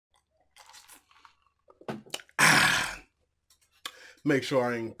Make sure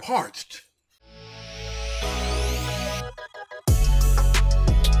I ain't parched.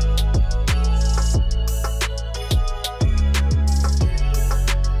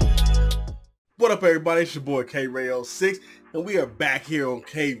 What up, everybody? It's your boy K-Ray06, and we are back here on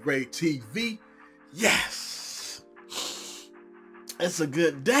K-RayTV. Yes! It's a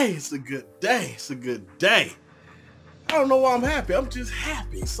good day. It's a good day. It's a good day. I don't know why I'm happy. I'm just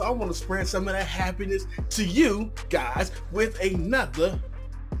happy. So I want to spread some of that happiness to you guys with another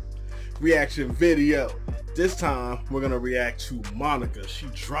reaction video. This time, we're going to react to Monica. She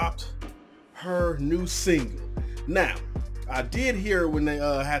dropped her new single. Now, I did hear when they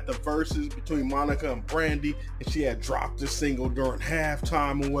had the verses between Monica and Brandy, and she had dropped the single during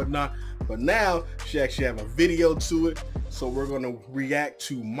halftime and whatnot. But now she actually have a video to it, so we're gonna react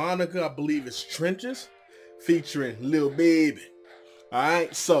to Monica. I believe it's Trenches, featuring Lil Baby. All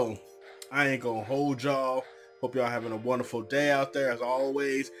right, so I ain't gonna hold y'all. Hope y'all having a wonderful day out there. As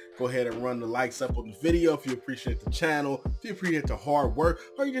always, go ahead and run the likes up on the video if you appreciate the channel, if you appreciate the hard work,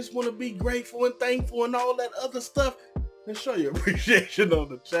 or you just want to be grateful and thankful and all that other stuff. And show your appreciation on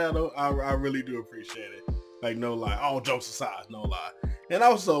the channel. I really do appreciate it. Like, no lie. All jokes aside, no lie. And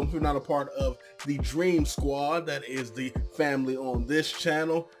also, if you're not a part of the DreamSquad, that is the family on this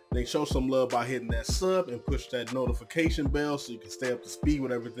channel, then show some love by hitting that sub and push that notification bell so you can stay up to speed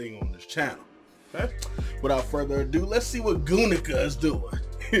with everything on this channel. Okay? Without further ado, let's see what Goonica is doing.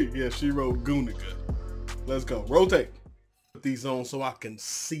 Yeah, she wrote Goonica. Let's go. Rotate. Put these on so I can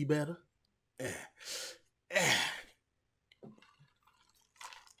see better.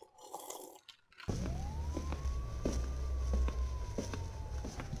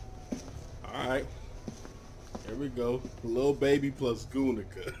 Alright, here we go. Lil Baby plus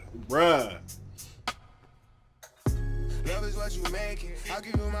Goonica. Bruh. Love is what you make it. I'll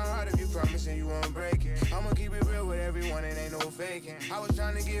give you my heart if you promise and you won't break it. I'ma keep it real with everyone, it ain't no faking. I was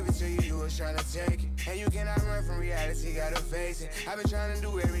trying to give it to you, you was trying to take it. And you cannot run from reality, gotta face it. I've been trying to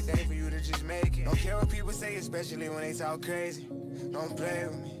do everything for you to just make it. Don't care what people say, especially when they talk crazy. Don't play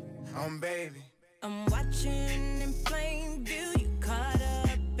with me, I'm baby. I'm watching in plain view, you caught up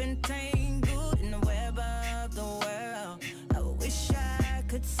and tangled in the web of the world. I wish I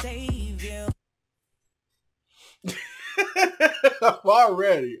could save you.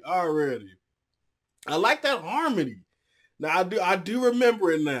 already. I like that harmony. Now I do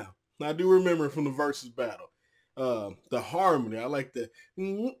remember it now. I do remember it from the versus battle. The harmony. I like the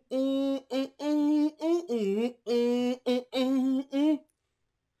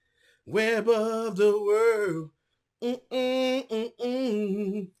web of the world.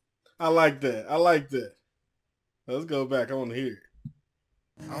 I like that. Let's go back. I want to hear it.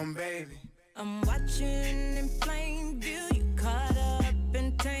 I'm baby. I'm watching in plain view, you caught up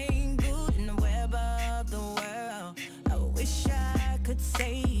and tangled in the web of the world. I wish I could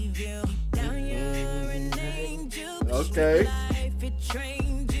save you. Down you're an angel. Okay. Life it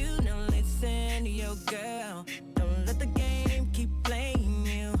trained you. Now listen to your girl. Don't let the game keep playing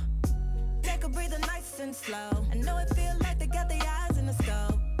you. Take a breather nice and slow. I know it feel like they got the eyes in the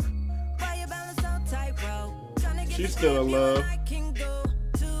scope. Why you balance on tightrope? She's still in love.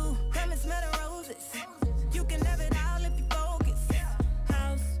 You can have it all if you focus.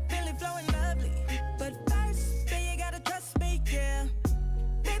 House really flowing lovely, but first, then you gotta trust me, yeah.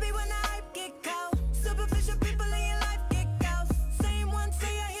 Baby, when the hype get cold, superficial people in your life get ghost. Same one say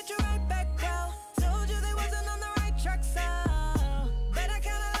I hit you right back, bro. Told you they wasn't on the right track, so but I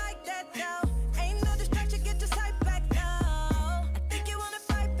kinda like that though. Ain't no distraction, get this hype back now. I think you wanna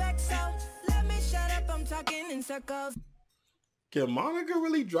fight back, so let me shut up. I'm talking in circles. Can Monica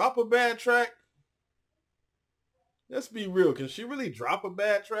really drop a bad track? Let's be real. Can she really drop a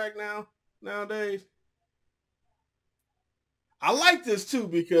bad track nowadays? I like this too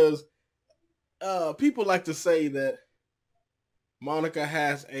because people like to say that Monica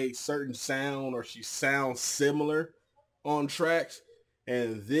has a certain sound or she sounds similar on tracks,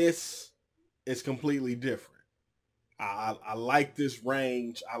 and this is completely different. I like this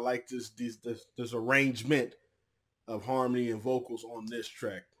range. I like this arrangement of harmony and vocals on this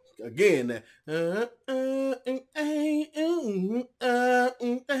track. Again, that the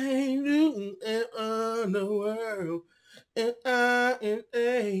world,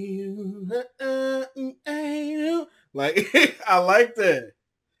 like I like that.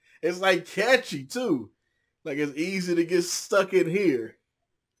 It's like catchy too. Like it's easy to get stuck in here.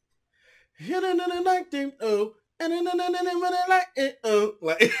 Like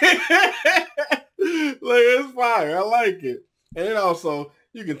it's fire. I like it. And then also,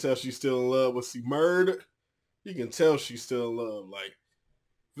 you can tell she's still in love with C Murdered. You can tell she's still in love. Like,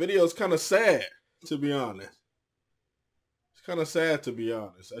 video's kind of sad, to be honest. It's kind of sad, to be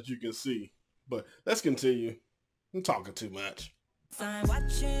honest, as you can see. But let's continue. I'm talking too much. I'm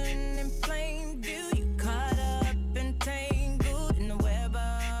watching in plain view. You caught up and tangled in the web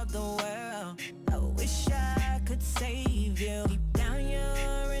of the world. I wish I could save you. Deep down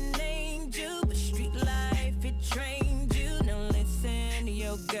you're an angel, but street life it trained you. Now listen to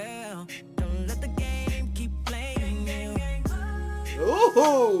your girl. Don't let the game keep playing you.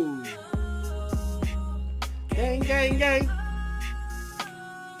 Ooh! Gang, gang, gang.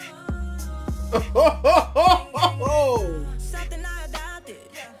 I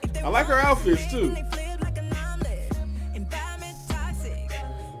like her outfits too.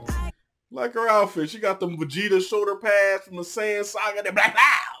 Like her outfit. She got them Vegeta shoulder pads from the Saiyan Saga. They're black.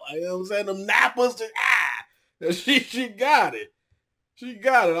 You know what I'm saying? Them nappers. She got it. She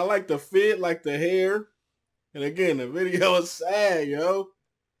got it. I like the fit, like the hair. And again, the video is sad, yo.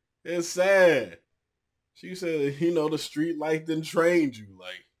 It's sad. She said, you know, the street life didn't train you.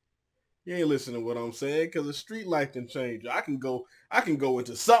 Like, you ain't listening to what I'm saying, because the street life didn't change you. I can go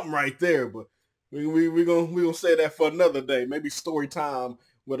into something right there, but we gonna say that for another day. Maybe story time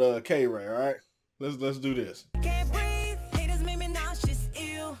with K-Ray, all right? Let's do this.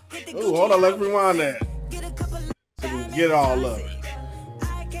 Oh, hold on, let's rewind that. So we can get all of it.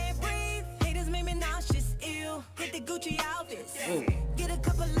 Get a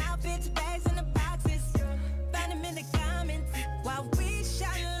couple outfits, bags in the boxes. Find them in the comments while we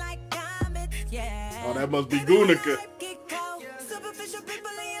shine like comets, yeah. Oh, that must be Goonica. Superficial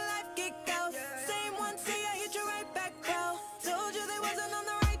people in your life get ghost. Same one say I hit you right back, bro. Told you they wasn't on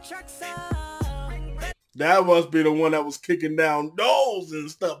the right track, so. That must be the one that was kicking down doors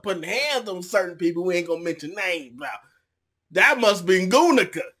and stuff, putting hands on certain people we ain't gonna mention names about. That must be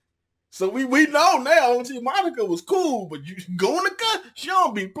Goonica. So we know now. See, Monica was cool, but Goonica, she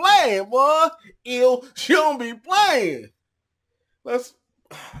don't be playing, boy. She don't be playing. Let's.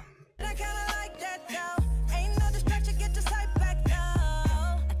 I kinda like that though. Ain't no distraction, get your sight back though.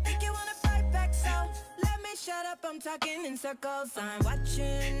 I think you wanna fight back, so let me shut up. I'm talking in circles. I'm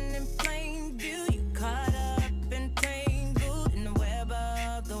watching in plain view. You caught up and tangled in the web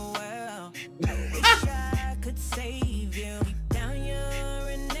of the world. I wish I could save you. Deep down you're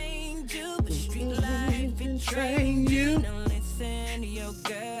an angel, but street life it trained you. Now listen to your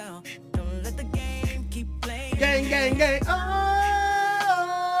girl. Don't let the game keep playing. Gang, gang, gang.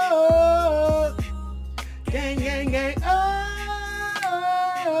 Oh, gang, gang, gang. Oh,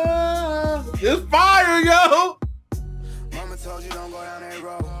 it's fire, yo. Mama told you don't go down that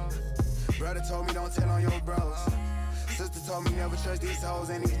road. Brother told me don't tell on your bros. Sister told me never trust these hoes,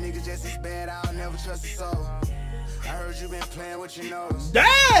 and these niggas just as bad. I'll never trust a soul. I heard you been playing with your nose.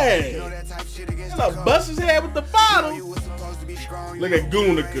 Dang! You know that type shit against Hello, the bust his head with the bottle. You was supposed to be strong. Look at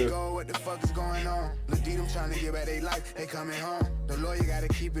Goonica. What the fuck is going on? Look, them trying to get back their life. They coming home. The lawyer gotta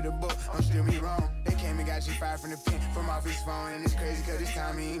keep it a book. Don't steer me wrong. They came and got you fired from the pen, from off his phone, and it's crazy cause this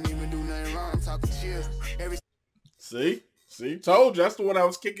time he ain't even do nothing wrong. I'm talking chills. See, told you that's the one I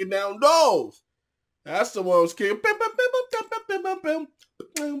was kicking down doors. That's the one I was kicking.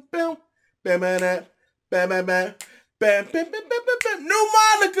 New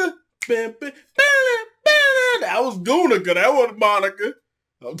Monica. That was Goonica. That wasn't Monica.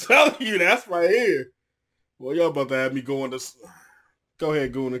 I'm telling you, that's right here. Well, y'all about to have me going to. Go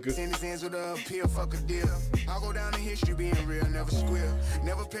ahead, Goonica. In his hands with a appeal, fuck a deal. I'll go down in history being real, never squeal.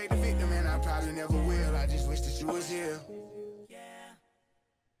 Never played the victim, and I probably never will. I just wish that you was here.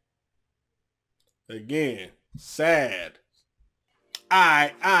 Again, sad.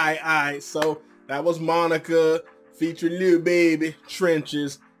 Alright. So that was Monica featuring Lil Baby,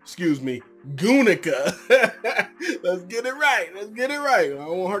 Trenches, Goonica. Let's get it right. I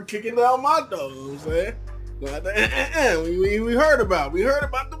don't want her kicking down my door, you know what I'm saying? We heard about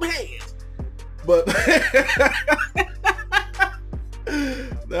them hands. But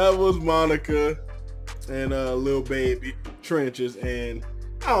that was Monica and Lil Baby, Trenches, and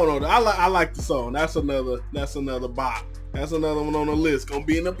I don't know. I like the song. That's another bop. That's another one on the list. Gonna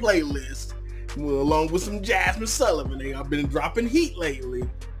be in the playlist. Along with some Jasmine Sullivan. I've been dropping heat lately.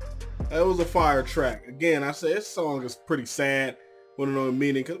 That was a fire track. Again, I say this song is pretty sad. Wouldn't know the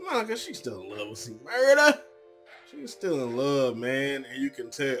meaning, because Monica, she's still in love with C-Murder. She's still in love, man. And you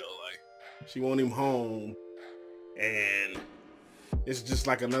can tell, like, she want him home. And it's just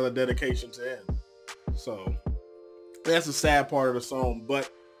like another dedication to him. So that's a sad part of the song,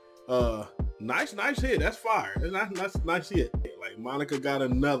 but nice hit. That's fire. That's nice hit. Like, Monica got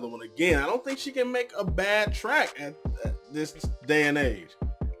another one. Again, I don't think she can make a bad track at this day and age.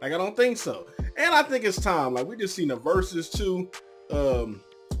 Like, I don't think so. And I think it's time. Like, we just seen the verses too.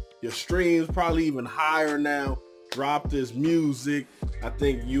 Your streams probably even higher now. drop this music. I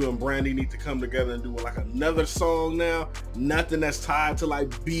think you and Brandy need to come together and do like another song now. Nothing that's tied to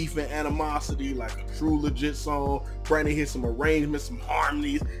like beef and animosity, like a true legit song. Brandy hit some arrangements, some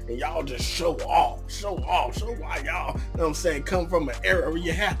harmonies, and y'all just show off, show why y'all, you know what I'm saying, come from an era where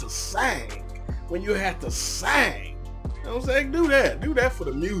you had to sing. When you had to sing. You know what I'm saying? Do that for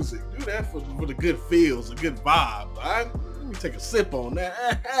the music. Do that for the good feels, the good vibes, all right? Let me take a sip on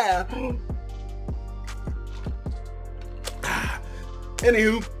that.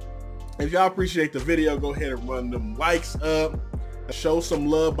 Anywho, if y'all appreciate the video, go ahead and run them likes up. Show some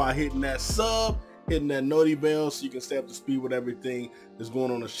love by hitting that sub, hitting that noti bell so you can stay up to speed with everything that's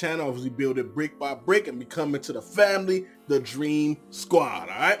going on this channel as we build it brick by brick and become into the family, the Dream Squad,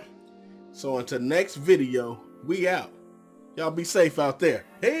 all right? So until next video, we out. Y'all be safe out there.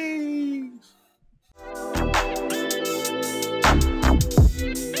 Hey!